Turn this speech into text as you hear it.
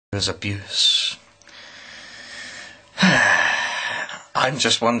Is abuse. I'm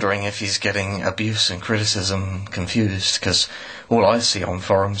just wondering if he's getting abuse and criticism confused, because all I see on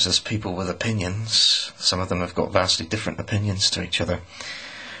forums is people with opinions. Some of them have got vastly different opinions to each other.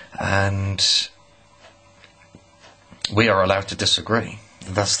 And we are allowed to disagree.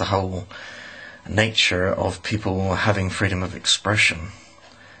 That's the whole nature of people having freedom of expression.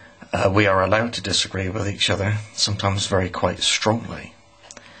 We are allowed to disagree with each other, sometimes very quite strongly.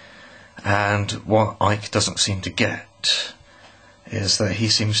 And what Icke doesn't seem to get is that he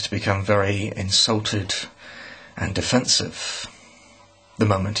seems to become very insulted and defensive the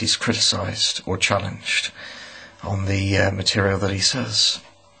moment he's criticised or challenged on the material that he says.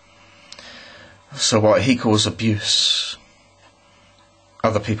 So what he calls abuse,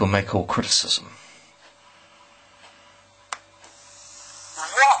 other people may call criticism.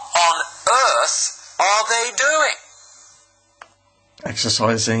 What on earth are they doing?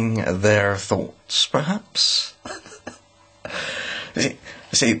 Exercising their thoughts, perhaps?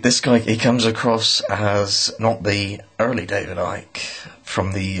 See, this guy, he comes across as not the early David Icke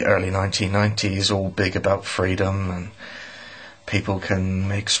from the early 1990s, all big about freedom and people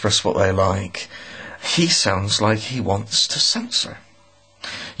can express what they like. He sounds like he wants to censor.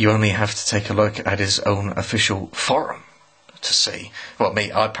 You only have to take a look at his own official forum to see. Well,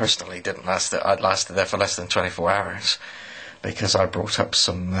 I personally didn't last there. I lasted there for less than 24 hours. Because I brought up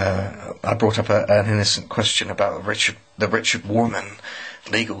an innocent question about the Richard Warman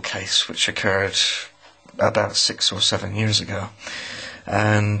legal case, which occurred about 6 or 7 years ago,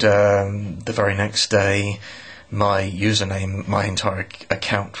 and the very next day, my username, my entire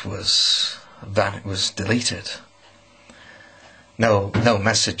account was deleted. No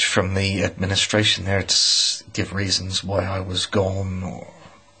message from the administration there to give reasons why I was gone or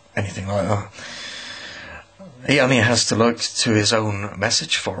anything like that. He only has to look to his own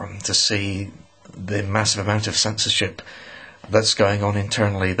message forum to see the massive amount of censorship that's going on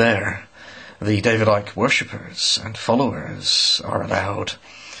internally there. The David Icke worshippers and followers are allowed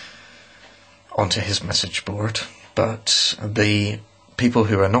onto his message board, but the people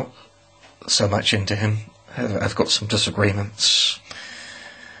who are not so much into him have got some disagreements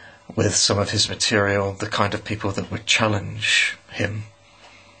with some of his material. The kind of people that would challenge him,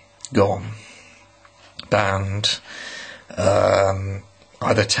 gone. Banned,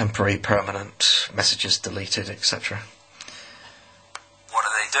 either temporary, permanent, messages deleted, etc. What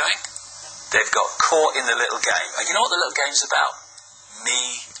are they doing? They've got caught in the little game. And you know what the little game's about?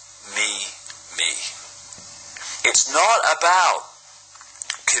 Me. It's not about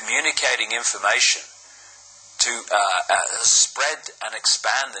communicating information to spread and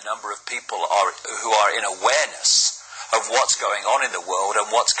expand the number of people who are in awareness of what's going on in the world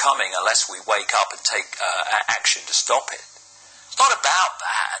and what's coming unless we wake up and take action to stop it. It's not about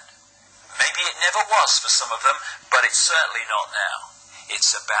that. Maybe it never was for some of them, but it's certainly not now.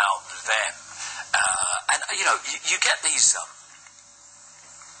 It's about them. And, you get these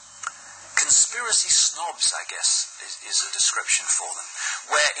conspiracy snobs, I guess, is a description for them,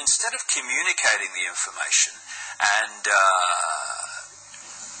 where instead of communicating the information and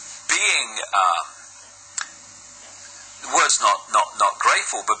being... the word's not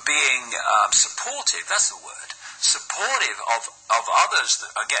grateful, but being supportive, that's the word. Supportive of others that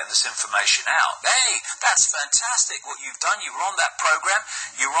are getting this information out. Hey, that's fantastic what you've done. You were on that program.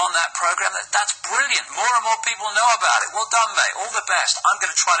 That's brilliant. More and more people know about it. Well done, mate. All the best. I'm going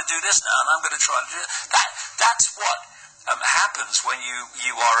to try to do this now, and I'm going to try to do that. That's what happens when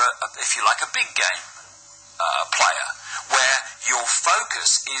you are, if you like, a big game player, where your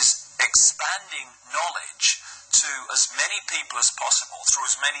focus is expanding knowledge to as many people as possible, through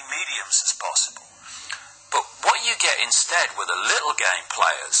as many mediums as possible. But what you get instead with the little game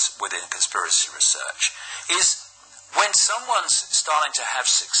players within conspiracy research is when someone's starting to have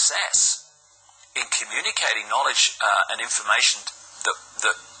success in communicating knowledge and information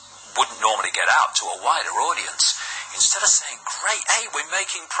that wouldn't normally get out to a wider audience, instead of saying, great, hey, we're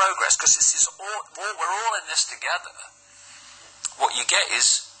making progress because this is we're all in this together, what you get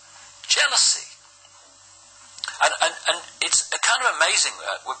is jealousy. And it's kind of amazing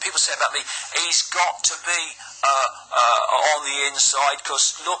what people say about me. He's got to be on the inside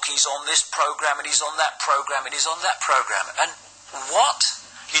because, look, he's on this program and he's on that program and he's on that program. And what?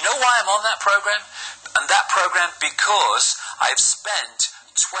 You know why I'm on that program? And that program because I've spent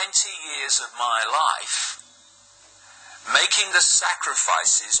 20 years of my life making the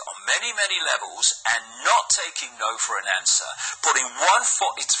sacrifices on many, many levels and not taking no for an answer, putting one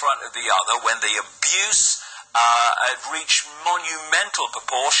foot in front of the other when the abuse had reached monumental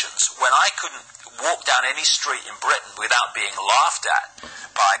proportions, when I couldn't walk down any street in Britain without being laughed at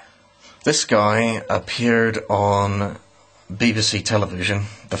by... This guy appeared on BBC television,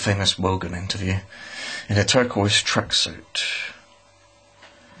 the famous Wogan interview, in a turquoise tracksuit.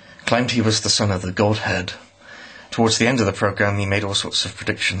 Claimed he was the son of the Godhead. Towards the end of the programme, he made all sorts of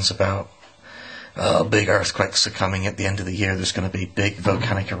predictions about big earthquakes are coming at the end of the year. There's going to be big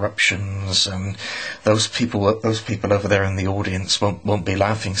volcanic eruptions, and those people over there in the audience won't be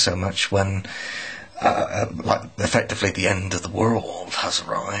laughing so much when, like, effectively the end of the world has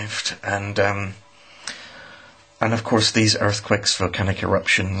arrived. And of course, these earthquakes, volcanic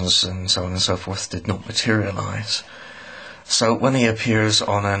eruptions, and so on and so forth, did not materialise. So when he appears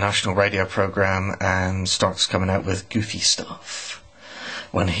on a national radio programme and starts coming out with goofy stuff,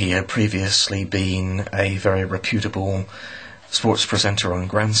 when he had previously been a very reputable sports presenter on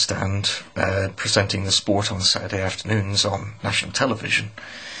Grandstand, presenting the sport on Saturday afternoons on national television,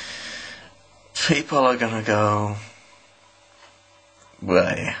 people are going to go,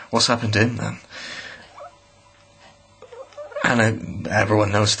 wait, what's happened to him then? And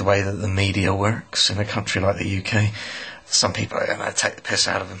everyone knows the way that the media works in a country like the UK. Some people are going to take the piss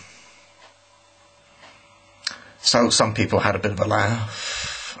out of him. So some people had a bit of a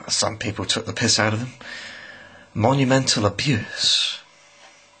laugh. Some people took the piss out of him. Monumental abuse.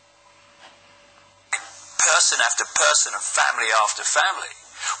 Person after person and family after family,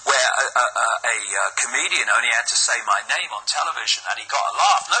 where a comedian only had to say my name on television and he got a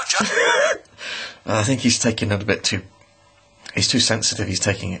laugh. No judgment. I think he's taking it a bit too... He's too sensitive. He's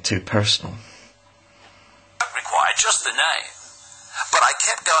taking it too personal. Required just the name. But I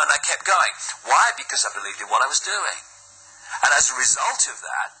kept going, I kept going. Why? Because I believed in what I was doing. And as a result of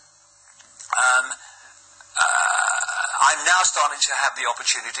that, I'm now starting to have the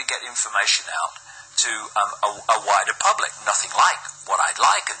opportunity to get information out to a wider public. Nothing like what I'd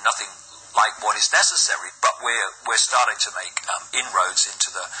like and nothing like what is necessary, but we're starting to make inroads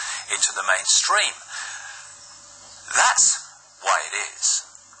into the mainstream. That's why it is.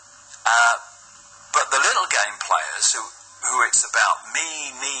 But the little game players who it's about me.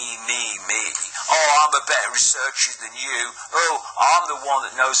 Oh, I'm a better researcher than you. Oh, I'm the one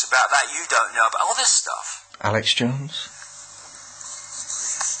that knows about that. You don't know about all this stuff. Alex Jones?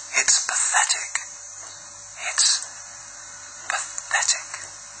 It's pathetic. It's pathetic.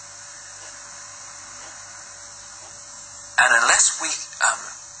 And unless we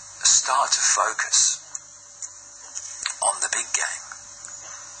start to focus on the big game,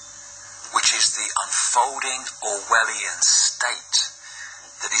 which is the unfolding Orwellian state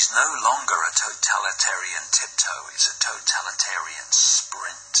that is no longer a totalitarian tiptoe, it's a totalitarian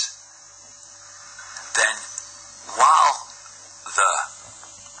sprint, then while the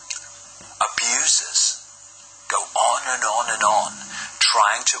abusers go on and on and on,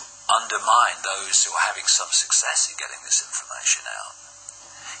 trying to undermine those who are having some success in getting this information out,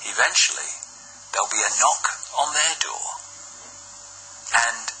 eventually there'll be a knock on their door,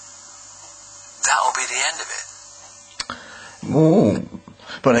 and that'll be the end of it. Ooh,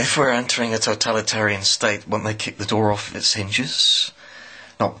 but if we're entering a totalitarian state, won't they kick the door off its hinges?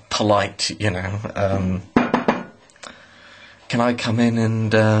 Not polite, you know. Can I come in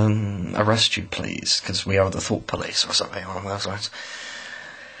and arrest you, please? Because we are the thought police or something along those lines.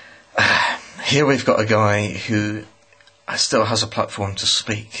 Here we've got a guy who still has a platform to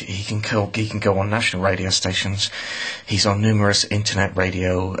speak. He can go on national radio stations. He's on numerous internet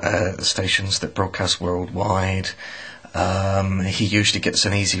radio stations that broadcast worldwide. He usually gets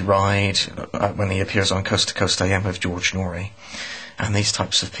an easy ride when he appears on Coast to Coast AM with George Norrie. And these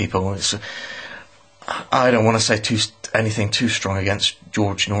types of people, I don't want to say anything too strong against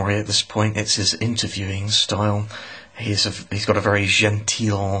George Norrie at this point. It's his interviewing style. He's got a very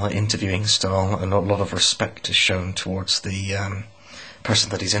genteel interviewing style, and a lot of respect is shown towards the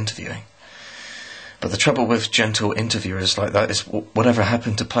person that he's interviewing. But the trouble with gentle interviewers like that is whatever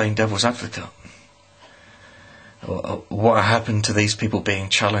happened to playing devil's advocate? What happened to these people being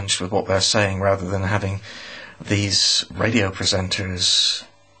challenged with what they're saying rather than having these radio presenters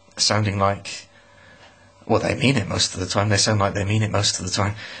sounding like... Well, they mean it most of the time. They sound like they mean it most of the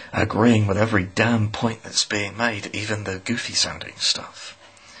time, agreeing with every damn point that's being made, even the goofy-sounding stuff.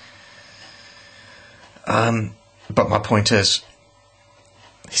 But my point is,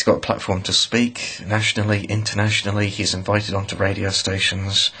 he's got a platform to speak nationally, internationally. He's invited onto radio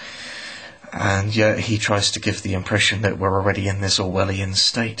stations, and yet he tries to give the impression that we're already in this Orwellian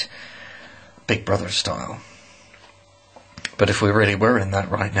state, Big Brother style. But if we really were in that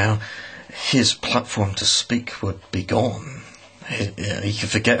right now, his platform to speak would be gone. He could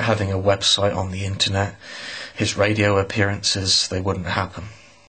forget having a website on the internet. His radio appearances, they wouldn't happen.